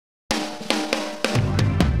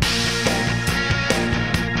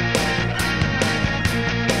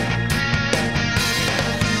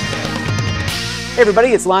Hey everybody,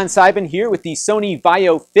 it's Lon.TV here with the Sony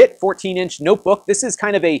Vaio Fit 14-inch notebook. This is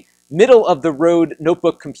kind of a middle-of-the-road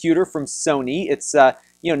notebook computer from Sony. It's not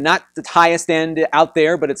the highest end out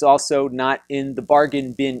there, but it's also not in the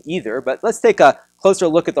bargain bin either. But let's take a closer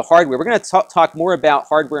look at the hardware. We're going to talk more about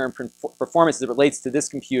hardware and performance as it relates to this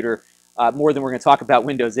computer, more than we're going to talk about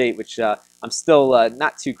Windows 8, which I'm still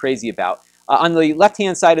not too crazy about. On the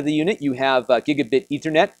left-hand side of the unit, you have gigabit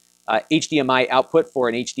Ethernet, HDMI output for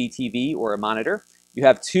an HD TV or a monitor. You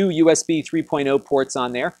have two USB 3.0 ports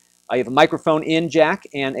on there. You have a microphone in jack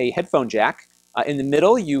and a headphone jack. In the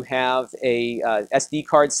middle, you have a SD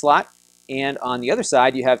card slot, and on the other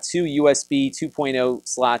side, you have two USB 2.0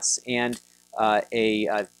 slots and a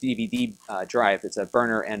DVD drive. It's a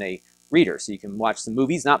burner and a reader, so you can watch some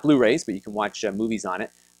movies, not Blu-rays, but you can watch movies on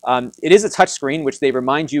it. It is a touch screen, which they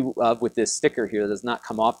remind you of with this sticker here that does not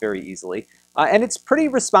come off very easily. And it's pretty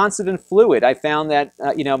responsive and fluid. I found that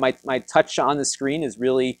my touch on the screen is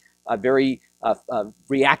really very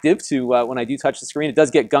reactive to when I do touch the screen. It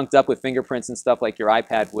does get gunked up with fingerprints and stuff like your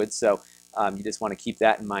iPad would, so you just want to keep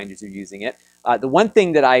that in mind as you're using it. The one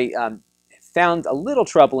thing that I found a little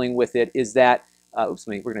troubling with it is that, we're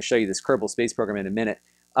going to show you this Kerbal Space Program in a minute,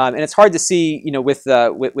 and it's hard to see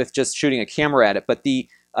with just shooting a camera at it, but the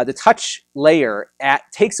touch layer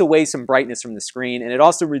takes away some brightness from the screen, and it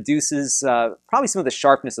also reduces probably some of the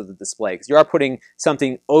sharpness of the display, because you are putting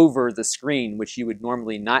something over the screen, which you would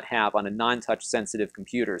normally not have on a non-touch sensitive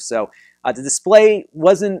computer. So the display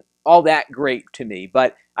wasn't all that great to me,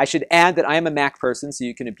 but I should add that I am a Mac person, so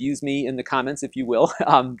you can abuse me in the comments if you will,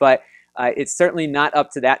 but it's certainly not up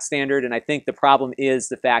to that standard, and I think the problem is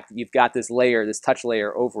the fact that you've got this layer, this touch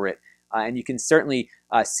layer over it. And you can certainly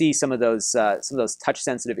see some of those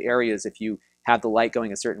touch-sensitive areas if you have the light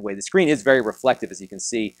going a certain way. The screen is very reflective, as you can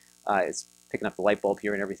see. It's picking up the light bulb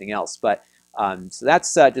here and everything else. But so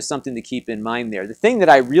that's just something to keep in mind there. The thing that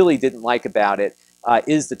I really didn't like about it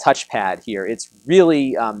is the touchpad here. It's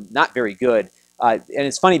really not very good. And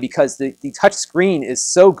it's funny because the touch screen is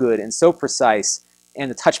so good and so precise,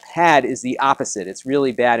 and the touchpad is the opposite. It's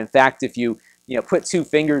really bad. In fact, if you put two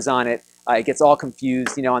fingers on it, it gets all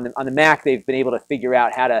confused. On the Mac, they've been able to figure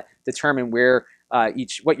out how to determine where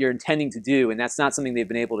what you're intending to do, and that's not something they've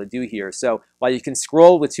been able to do here. So while you can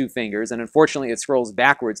scroll with two fingers, and unfortunately it scrolls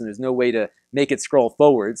backwards, and there's no way to make it scroll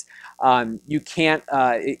forwards, you can't.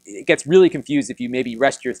 It gets really confused if you maybe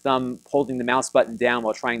rest your thumb holding the mouse button down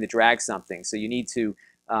while trying to drag something. So you need to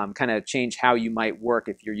kind of change how you might work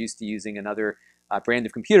if you're used to using another brand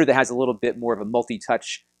of computer that has a little bit more of a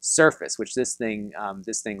multi-touch surface, which this thing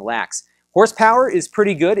lacks. Horsepower is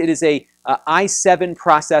pretty good. It is a i7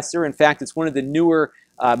 processor. In fact, it's one of the newer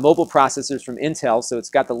mobile processors from Intel, so it's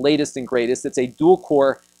got the latest and greatest. It's a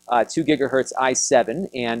dual-core 2 gigahertz i7,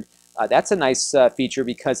 and that's a nice feature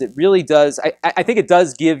because it really does, I think it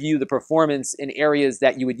does give you the performance in areas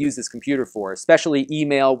that you would use this computer for, especially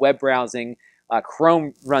email, web browsing.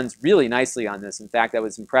 Chrome runs really nicely on this. In fact, I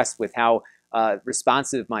was impressed with how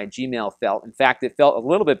responsive my Gmail felt. In fact, it felt a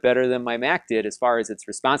little bit better than my Mac did as far as its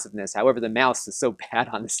responsiveness. However, the mouse is so bad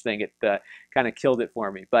on this thing, it kind of killed it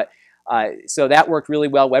for me. But so that worked really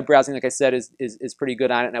well. Web browsing, like I said, is pretty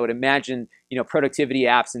good on it. And I would imagine productivity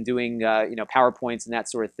apps and doing PowerPoints and that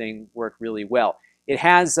sort of thing work really well. It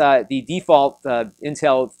has the default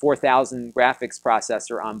Intel 4000 graphics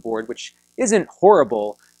processor on board, which isn't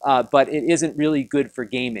horrible. But it isn't really good for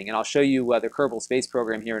gaming, and I'll show you the Kerbal Space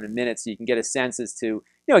Program here in a minute, so you can get a sense as to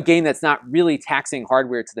a game that's not really taxing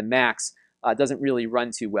hardware to the max doesn't really run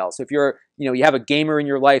too well. So if you're you have a gamer in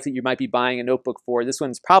your life that you might be buying a notebook for, this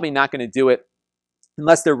one's probably not going to do it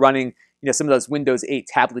unless they're running some of those Windows 8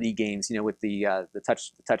 tablet-y games with the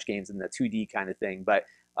touch games and the 2D kind of thing. But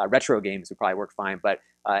retro games would probably work fine. But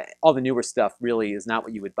all the newer stuff really is not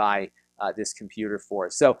what you would buy this computer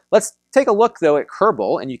for. So let's take a look though at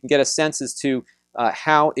Kerbal, and you can get a sense as to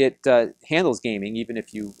how it handles gaming, even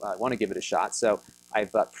if you want to give it a shot. So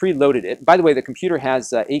I've preloaded it. By the way, the computer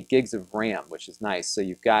has 8 gigs of RAM, which is nice. So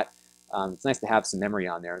you've got, it's nice to have some memory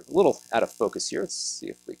on there. It's a little out of focus here. Let's see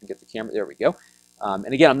if we can get the camera. There we go.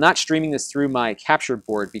 And again, I'm not streaming this through my capture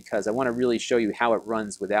board because I want to really show you how it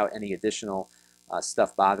runs without any additional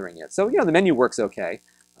stuff bothering it. So the menu works okay.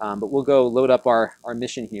 But we'll go load up our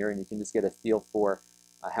mission here, and you can just get a feel for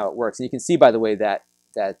how it works. And you can see, by the way, that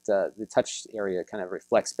the touch area kind of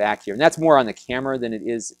reflects back here. And that's more on the camera than it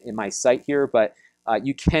is in my sight here, but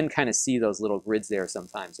you can kind of see those little grids there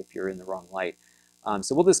sometimes if you're in the wrong light.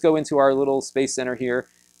 So we'll just go into our little Space Center here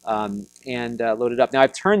and load it up. Now,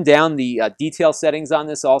 I've turned down the detail settings on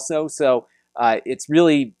this also, so it's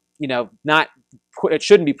really, not, it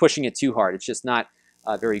shouldn't be pushing it too hard. It's just not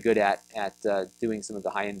very good at doing some of the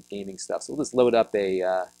high-end gaming stuff. So we'll just load up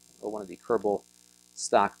one of the Kerbal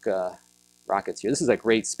stock rockets here. This is a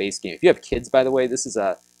great space game. If you have kids, by the way, this is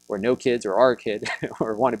or no kids, or are a kid,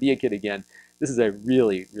 or want to be a kid again, this is a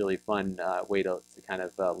really, really fun way to kind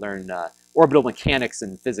of learn orbital mechanics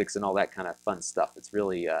and physics and all that kind of fun stuff. It's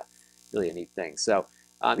really, really a neat thing. So,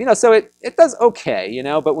 so it does okay,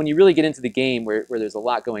 but when you really get into the game where there's a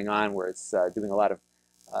lot going on, where it's doing a lot of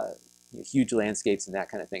huge landscapes and that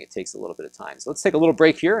kind of thing, it takes a little bit of time. So let's take a little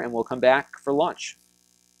break here, and we'll come back for launch.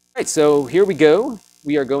 All right, so here we go.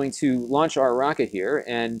 We are going to launch our rocket here,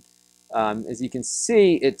 and as you can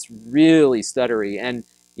see, it's really stuttery. And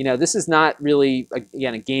this is not really,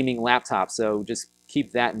 again, a gaming laptop, so just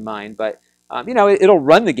keep that in mind. But it'll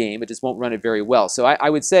run the game, it just won't run it very well. So I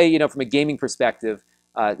would say, from a gaming perspective,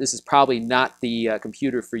 this is probably not the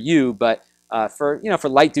computer for you, but for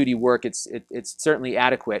light duty work, it's certainly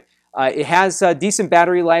adequate. It has a decent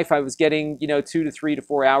battery life. I was getting 2 to 3 to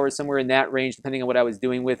 4 hours, somewhere in that range, depending on what I was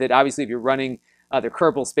doing with it. Obviously, if you're running the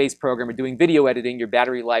Kerbal Space Program or doing video editing, your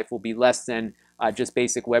battery life will be less than just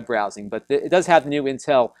basic web browsing. But it does have the new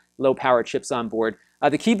Intel low-power chips on board.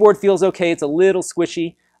 The keyboard feels okay. It's a little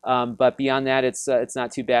squishy, but beyond that, it's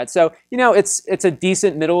not too bad. So it's a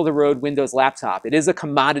decent middle-of-the-road Windows laptop. It is a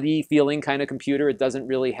commodity-feeling kind of computer. It doesn't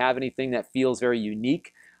really have anything that feels very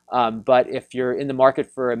unique. But if you're in the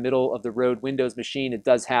market for a middle-of-the-road Windows machine, it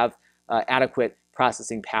does have adequate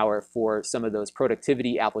processing power for some of those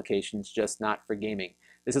productivity applications, just not for gaming.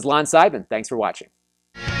 This is Lon.TV. Thanks for watching.